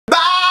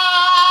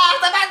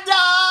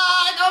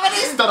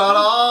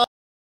Da-da-da.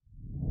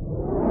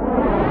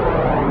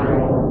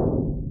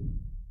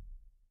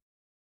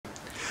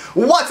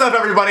 What's up,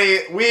 everybody?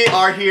 We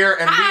are here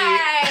and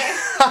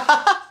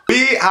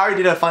we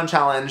already did a fun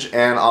challenge,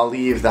 and I'll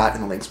leave that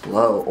in the links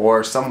below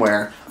or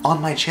somewhere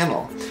on my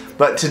channel.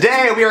 But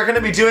today we are going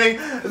to be doing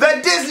the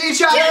Disney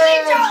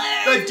challenge!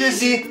 The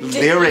Disney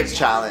Lyrics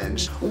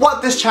challenge.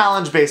 What this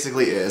challenge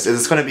basically is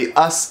it's going to be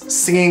us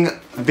singing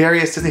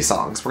various Disney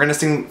songs. We're going to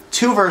sing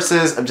 2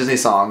 verses of Disney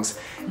songs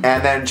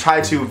and then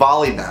try to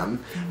volley them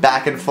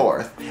back and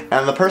forth.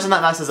 And the person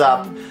that messes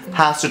up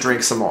has to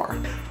drink some more.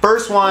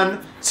 First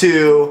one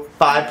to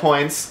 5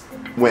 points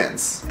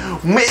wins.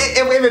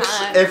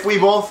 If we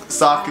both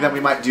suck, then we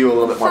might do a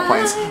little bit more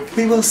points.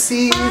 We will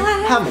see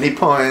how many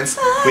points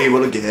we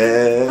will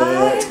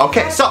get.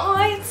 Okay, so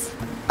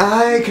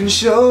I can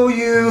show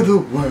you the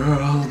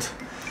world,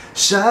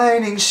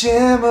 shining,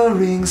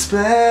 shimmering,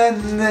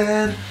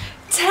 splendid.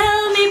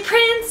 Tell me,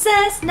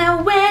 princess,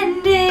 now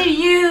when did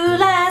you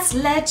last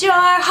let your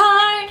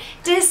heart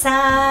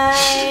decide?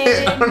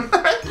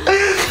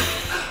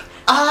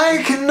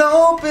 I can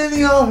open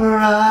your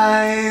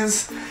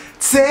eyes,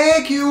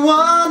 take you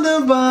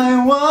wonder by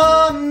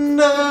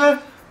wonder.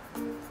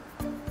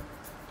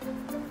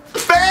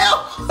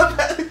 Fail!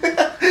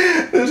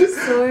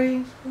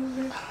 Sorry.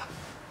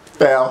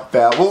 Fail.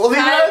 We'll leave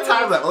it at a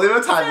time limit.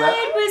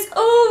 It was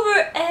over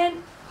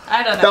and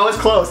I don't know. That was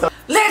close.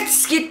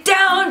 Let's get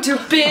down to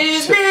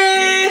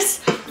business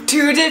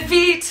to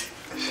defeat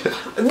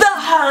the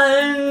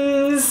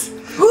Huns.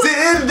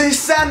 Did they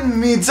send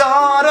me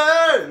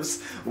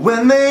daughters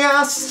when they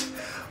asked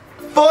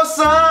for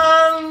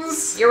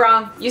sons? You're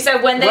wrong. You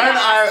said when they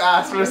I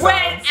asked for sons. When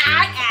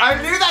I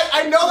knew that.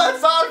 I know that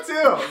song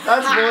too.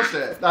 That's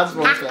bullshit. That's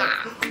bullshit.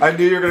 I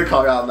knew you were gonna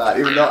call me on that,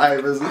 even though I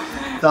was.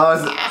 That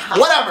was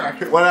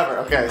whatever.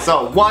 Okay,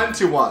 so 1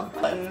 to 1.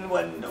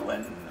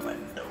 One.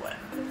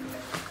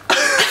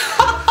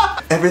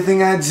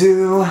 Everything I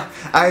do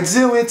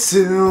it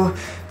too.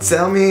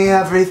 Tell me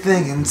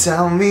everything and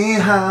tell me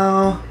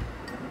how.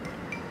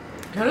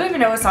 I don't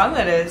even know what song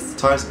that is.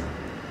 Tarzan.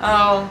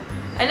 Oh.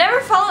 I never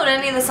followed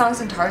any of the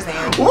songs in Tarzan.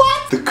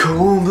 What? The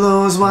cold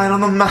blows white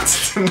on the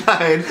mountain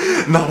tonight.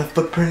 Not a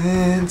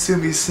footprint to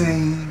be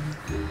seen.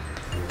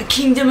 A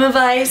kingdom of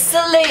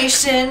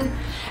isolation.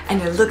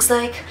 And it looks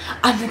like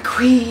I'm the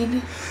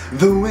queen.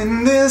 The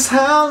wind is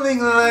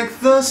howling like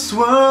the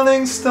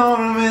swirling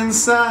storm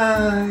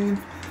inside.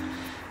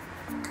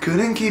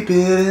 Couldn't keep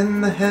it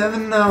in,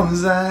 heaven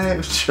knows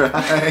I've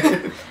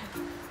tried.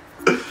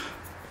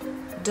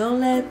 Don't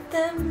let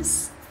them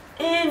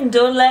in,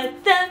 don't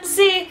let them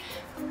see.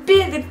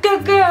 Be the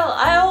good girl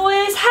I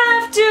always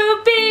have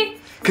to be.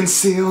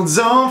 Conceal,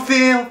 don't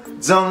feel,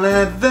 don't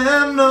let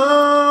them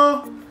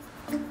know.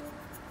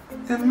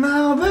 And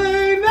now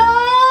they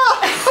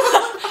know.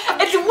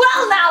 It's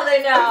well now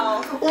they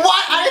know.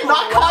 What? I did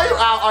not call you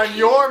out on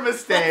your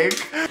mistake.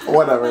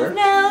 Whatever.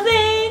 Now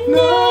they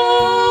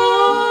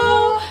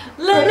know.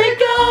 Let it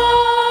go.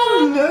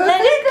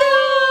 Let it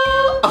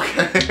go.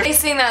 Okay. They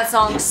sing that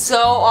song so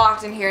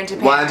often here in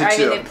Japan. 1 to 2. I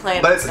mean, they play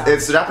it. But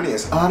it's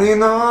Japanese. Ari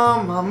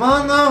no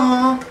mama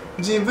no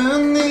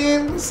jibun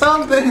ni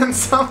something.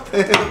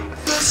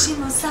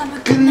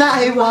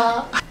 Kunai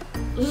wa.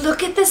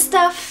 Look at this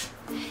stuff.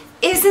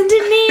 Isn't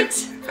it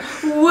neat?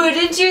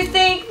 Wouldn't you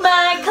think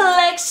my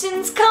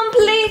collection's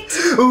complete?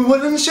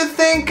 Wouldn't you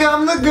think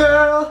I'm the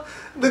girl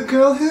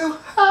who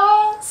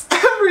has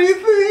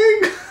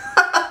everything?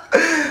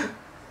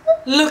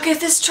 Look at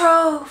this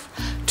trove,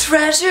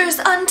 treasures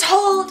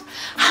untold.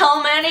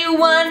 How many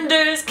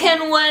wonders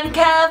can one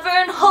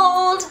cavern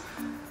hold?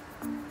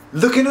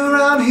 Looking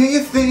around here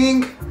you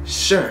think,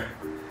 sure,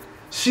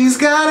 she's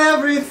got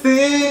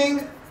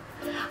everything.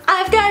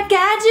 I've got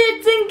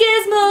gadgets and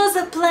gizmos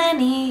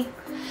aplenty.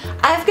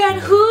 I've got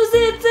who's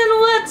its and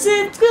what's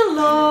its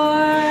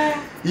galore.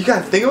 You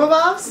got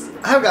thingamabobs?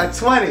 I've got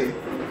 20.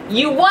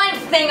 You want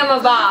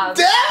thingamabobs.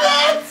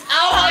 Damn it!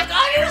 Oh my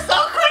god, you're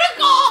so critical!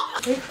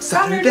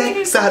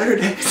 Saturday.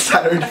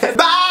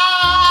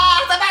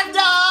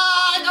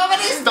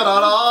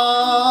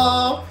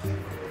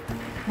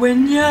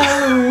 When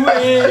you're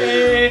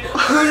away,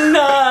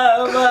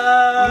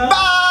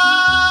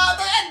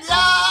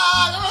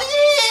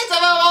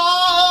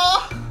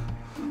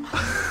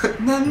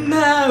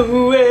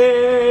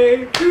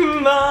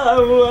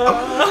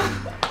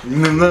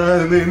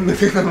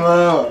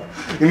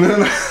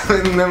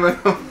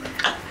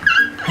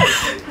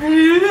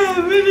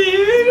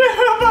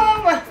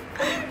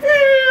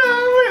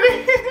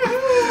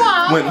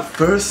 When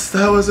first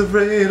I was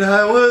afraid,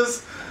 I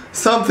was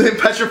something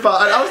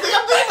petrified. I was thinking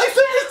I'm doing like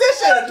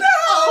superstition.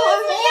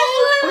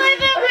 I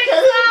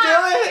can't even do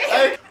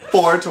it.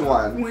 4 to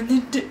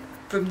 1.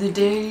 From the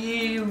day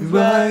you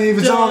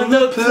arrived on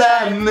the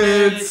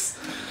planets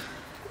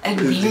and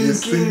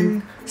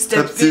blinking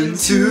stepped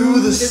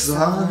into the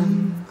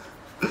sun.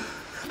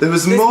 There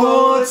was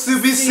more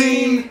to be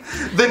seen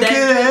than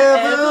could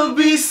ever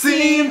be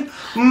seen.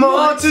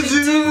 More to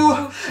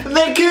do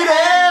than could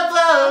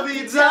ever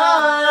be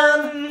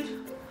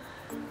done.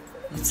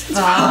 It's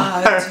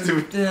far too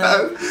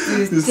dark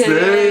to say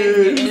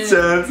take the it.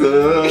 chance of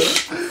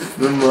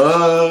the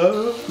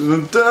love, the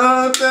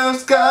dark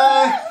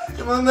sky,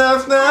 the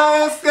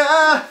dark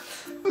sky.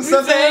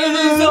 Something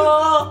is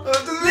all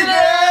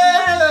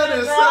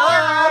together.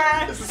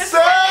 It's a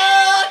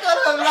circle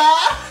of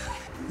life.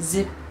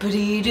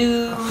 Zippity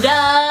doo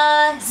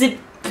dah,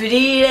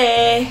 zippity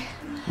day.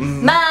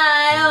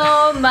 My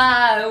oh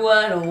my,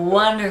 what a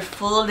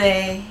wonderful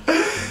day.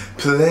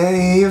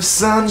 Plenty of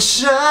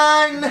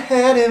sunshine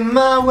heading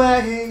my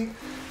way.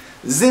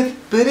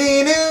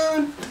 Zippity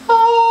doo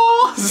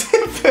dah,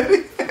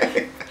 zippity.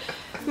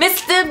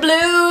 Mr.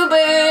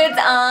 Bluebird's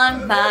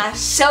on my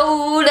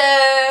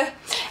shoulder.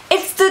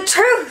 It's the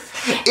truth.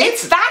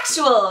 It's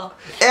factual.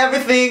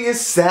 Everything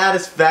is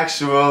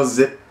satisfactual.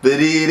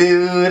 Zippity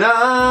doo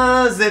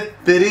dah,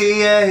 zippity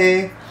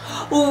yay.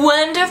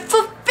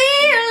 Wonderful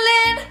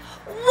feeling,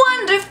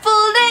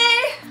 wonderful day.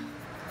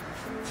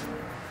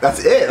 That's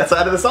it. That's the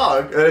end of the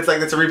song. And it's like,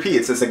 it's a repeat.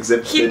 It's just like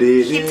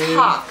zippity. He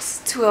talks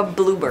to a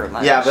bluebird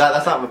much. Yeah, but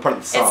that's not part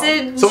of the song.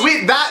 It's so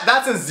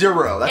that's a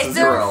zero. That's a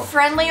zero. a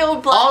friendly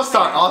old black I'll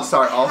start.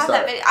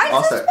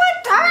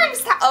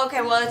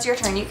 Okay, well, it's your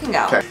turn. You can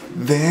go. Okay.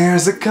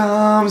 There's a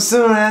calm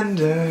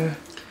surrender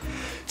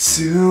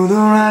to the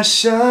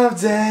rush of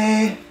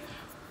day.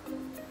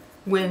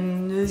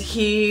 When the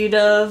heat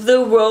of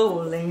the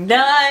rolling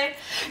night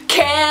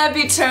can't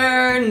be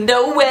turned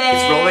away.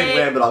 It's rolling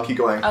wind, but I'll keep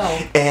going.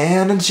 Oh.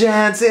 And a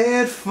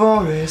enchanted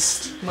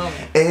forest.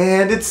 Moment.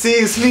 And it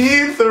sees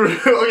me through.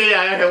 Okay,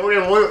 yeah,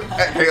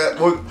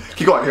 we'll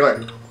keep going, keep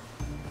going.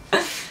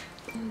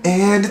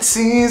 And it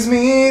sees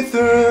me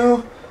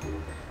through.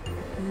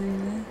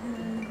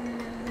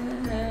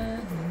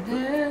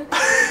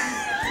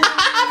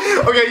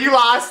 Okay, you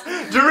lost.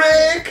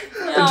 Drink!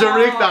 No,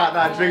 drink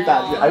that, drink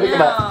that. I think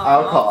about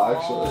alcohol,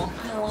 actually.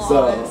 So.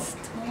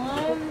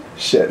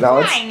 Shit, now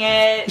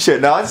it's.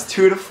 Shit, now it's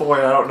 2 to 4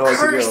 and I don't know what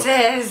to do.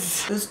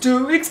 Curses! It's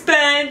too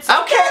expensive.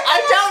 Okay,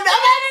 I don't know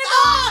that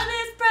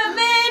This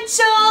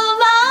provincial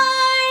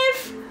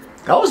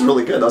life. That was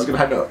really good. That was a good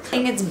high note. I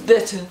think it's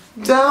bitter.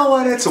 Down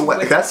when it's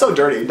wet. That's so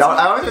dirty. Down,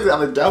 I always think I'm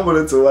like, down when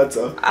it's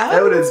wetter.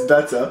 Down when it's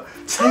better.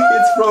 Take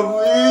it from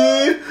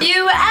me.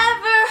 You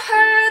ever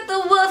heard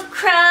the wolf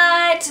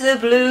cry to the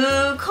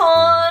blue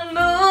corn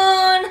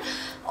moon?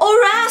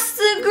 Or ask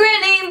the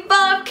grinning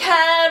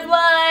bobcat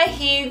why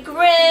he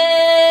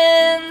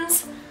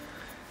grins?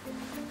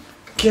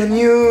 Can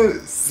you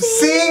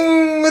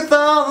sing with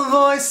all the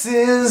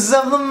voices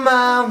of the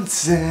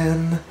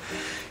mountain?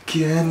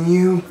 Can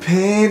you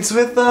paint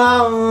with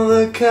all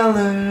the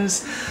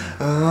colors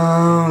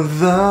of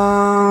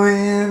the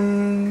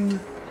wind?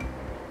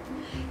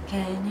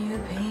 Can you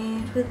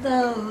paint with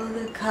all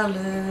the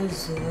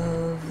colors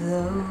of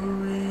the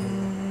wind?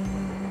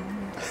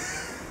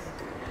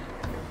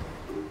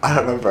 I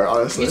don't remember,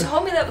 honestly. You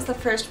told me that was the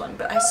first one,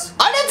 but I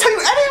didn't tell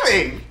you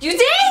anything! You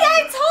did!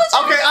 I told you!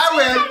 Okay, I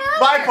win!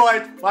 My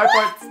point! My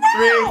point!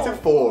 3 to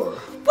 4.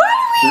 Why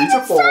are we 3 to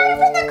even starting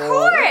 4. for the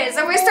chorus?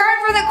 Are we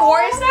starting for the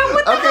chorus now?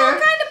 What the hell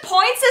kind of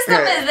point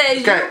system is this?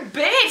 Okay. You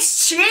bitch!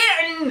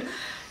 Cheating!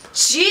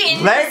 Cheating!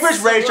 Language,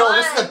 Rachel,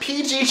 this is a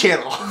PG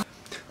channel.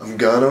 I'm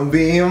gonna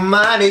be a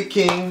mighty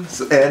king,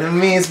 so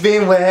enemies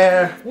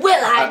beware.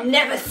 Well, I've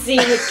never seen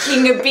a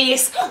king of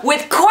beasts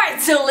with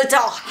quite so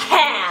little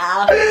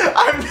hair.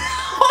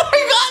 Oh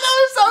my god, that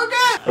was so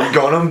good! I'm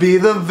gonna be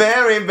the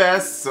very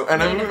best, so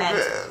enemies.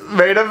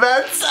 Main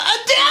events.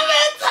 Damn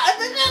it! I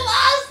think I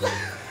lost!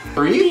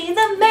 3? Be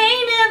the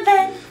main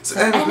event. So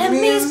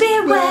enemies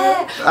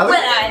beware.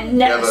 Well, I've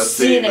never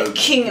seen a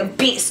king of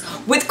beasts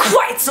with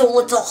quite so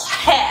little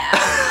hair.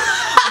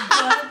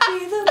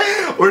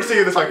 We're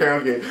singing this on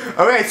karaoke.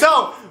 Okay,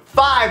 so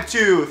 5,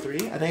 2,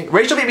 3. I think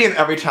Rachel beat me in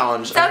every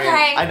challenge. It's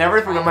okay. I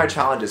never forget my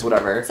challenges.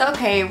 Whatever. It's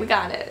okay. We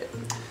got it.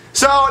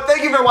 So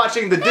thank you for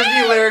watching the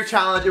Disney Lyric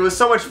Challenge. It was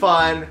so much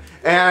fun,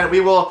 and we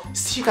will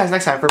see you guys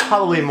next time for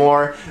probably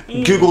more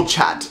Google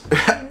Chat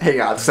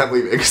hangouts. I'm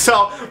leaving.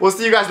 So we'll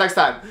see you guys next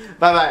time.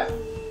 Bye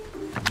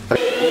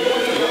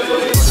bye.